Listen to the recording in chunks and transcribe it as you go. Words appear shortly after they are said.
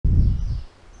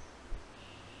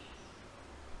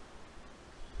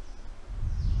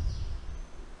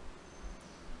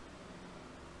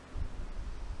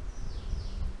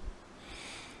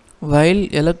while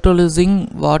electrolysing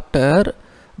water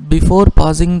before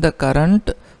passing the current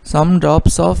some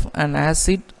drops of an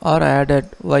acid are added.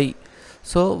 Why?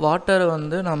 So water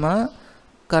வந்து நம்ம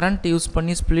current use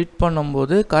பண்ணி split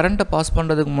பண்ணும்போது current pass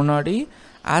பண்ணுறதுக்கு முன்னாடி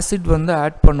acid வந்து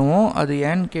add பண்ணுவோம். அது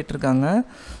ஏன்னு கேட்டிருக்காங்க.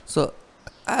 So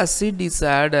acid is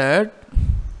added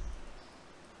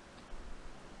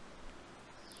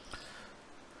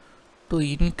to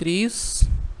increase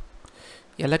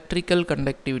electrical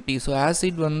conductivity. So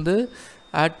acid வந்து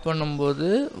ஆட் பண்ணும்போது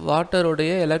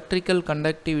வாட்டருடைய எலக்ட்ரிக்கல்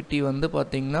கண்டக்டிவிட்டி வந்து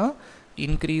பார்த்திங்கன்னா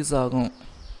இன்க்ரீஸ் ஆகும்.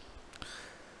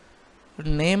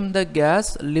 Name the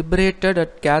case liberated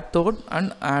at cathode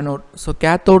and anode. So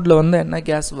கேத்தோடில் வந்து என்ன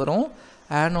கேஸ் வரும்,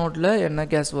 ஆனோடில் என்ன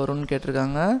கேஸ் வரும்னு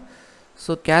கேட்டிருக்காங்க.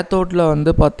 ஸோ கேத்தோடில்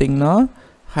வந்து பார்த்திங்கன்னா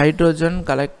ஹைட்ரோஜன்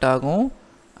கலெக்ட் ஆகும்,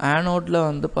 ஆனோடில்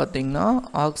வந்து பார்த்திங்கன்னா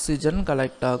ஆக்சிஜன்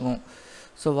கலெக்ட் ஆகும்.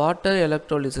 ஸோ வாட்டர்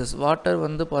எலக்ட்ரோலிசிஸ், வாட்டர்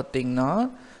வந்து பார்த்திங்கன்னா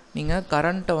நீங்கள்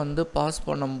கரண்ட்டை வந்து பாஸ்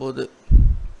பண்ணும்போது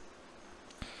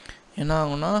என்ன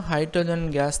ஆகும்னா ஹைட்ரஜன்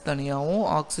கேஸ் தனியாகவும்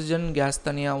ஆக்சிஜன் கேஸ்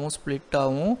தனியாகவும் ஸ்ப்ளிட்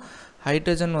ஆகும்.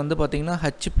 ஹைட்ரஜன் வந்து பார்த்திங்கன்னா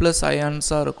H+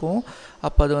 அயான்ஸாக இருக்கும்.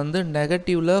 அப்போ அது வந்து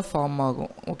நெகட்டிவில் ஃபார்ம்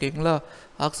ஆகும். ஓகேங்களா.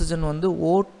 ஆக்சிஜன் வந்து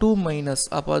O2-,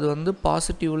 அப்போ அது வந்து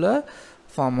பாசிட்டிவில்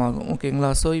ஃபார்ம் ஆகும்.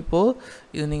 ஓகேங்களா. ஸோ இப்போது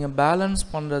இது நீங்கள் பேலன்ஸ்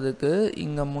பண்ணுறதுக்கு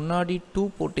இங்கே முன்னாடி 2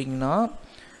 போட்டிங்கன்னா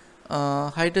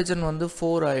ஹைட்ரஜன் வந்து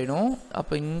 4 ஆகிடும்.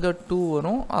 அப்போ இங்கே 2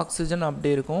 வரும், ஆக்சிஜன்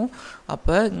அப்படியே இருக்கும்.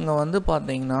 அப்போ இங்கே வந்து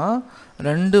பார்த்தீங்கன்னா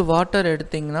 2 வாட்டர்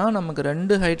எடுத்திங்கன்னா நமக்கு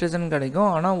 2 ஹைட்ரஜன் கிடைக்கும்,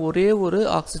 ஆனால் ஒரே ஒரு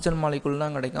ஆக்சிஜன் மாலிகுல்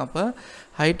தான் கிடைக்கும். அப்போ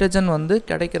ஹைட்ரஜன் வந்து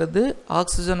கிடைக்கிறது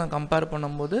ஆக்சிஜனை கம்பேர்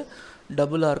பண்ணும்போது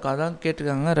டபுளாக இருக்கும். அதான்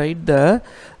கேட்டிருக்காங்க. Right the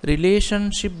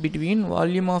relationship between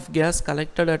volume of case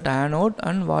collected at anode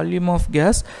and volume of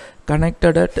case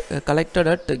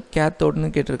collected at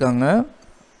கேத்தோட்னு கேட்டிருக்காங்க.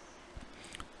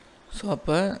 ஸோ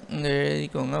அப்போ இங்கே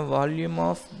எழுதிக்கோங்க, volume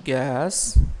of case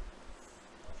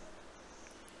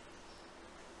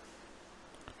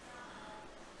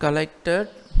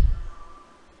collected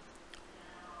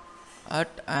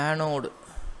at anode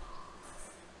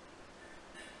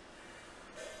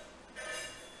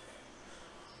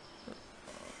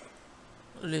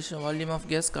relation volume of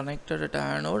gas connected at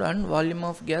anode and volume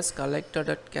of gas collected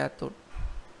at cathode.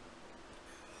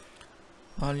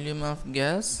 Volume of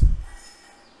gas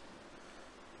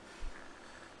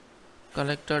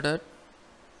collected at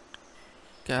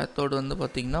cathode வந்து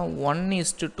பார்த்திங்கன்னா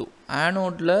 1:2.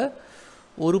 ஆனோடில்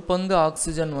 1 பங்கு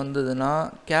oxygen வந்ததுன்னா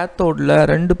கேத்தோடில்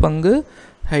 2 பங்கு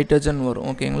hydrogen வரும்.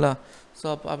 ஓகேங்களா. ஸோ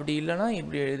அப்படி இல்லைனா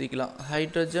இப்படி எழுதிக்கலாம்,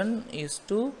 ஹைட்ரஜன்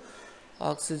 =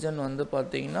 ஆக்சிஜன் வந்து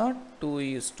பார்த்திங்கன்னா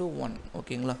 2:1.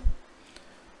 ஓகேங்களா.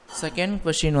 செகண்ட்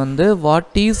கொஷின் வந்து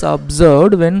what is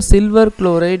observed when silver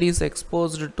chloride is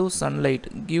exposed to sunlight,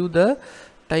 give the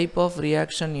type of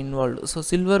reaction involved. So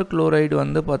silver chloride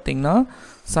வந்து பார்த்திங்கன்னா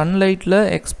சன்லைட்டில்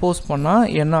எக்ஸ்போஸ் பண்ணால்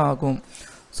என்ன ஆகும்.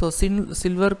 ஸோ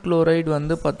சில்வர் குளோரைடு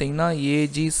வந்து பார்த்திங்கன்னா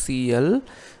AgCl.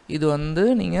 இது வந்து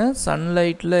நீங்கள்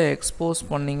சன்லைட்டில் எக்ஸ்போஸ்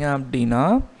பண்ணிங்க அப்படின்னா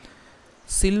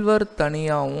சில்வர்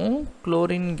தனியாகவும்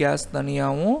குளோரின் கேஸ்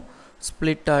தனியாகவும்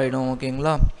ஸ்ப்ளிட் ஆகிடும்.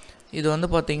 ஓகேங்களா. இது வந்து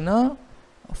பார்த்திங்கன்னா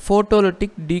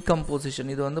ஃபோட்டோலிட்டிக்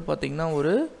டீகம்போசிஷன். இது வந்து பார்த்திங்கன்னா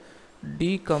ஒரு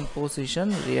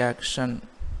டீகம்போசிஷன் ரியாக்ஷன்.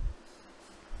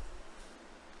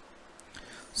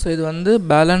 ஸோ இது வந்து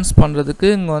பேலன்ஸ் பண்ணுறதுக்கு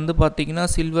இங்கே வந்து பார்த்திங்கன்னா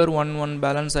சில்வர் 1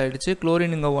 பேலன்ஸ் ஆகிடுச்சு,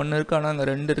 குளோரின் இங்கே 1 இருக்குது, ஆனால் அங்கே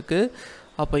 2 இருக்குது.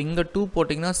 அப்போ இங்கே 2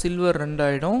 போட்டிங்கன்னா சில்வர் 2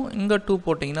 ஆகிடும், இங்கே 2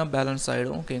 போட்டிங்கன்னா பேலன்ஸ்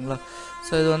ஆகிடும். ஓகேங்களா.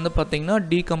 ஸோ இது வந்து பார்த்திங்கன்னா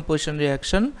டீகம்போசிஷன்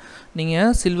ரியாக்ஷன்.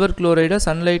 நீங்கள் சில்வர் குளோரைடை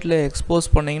சன்லைட்டில் எக்ஸ்போஸ்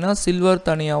பண்ணிங்கன்னா சில்வர்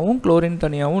தனியாகவும் குளோரின்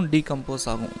தனியாகவும் டீகம்போஸ்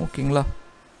ஆகும். ஓகேங்களா.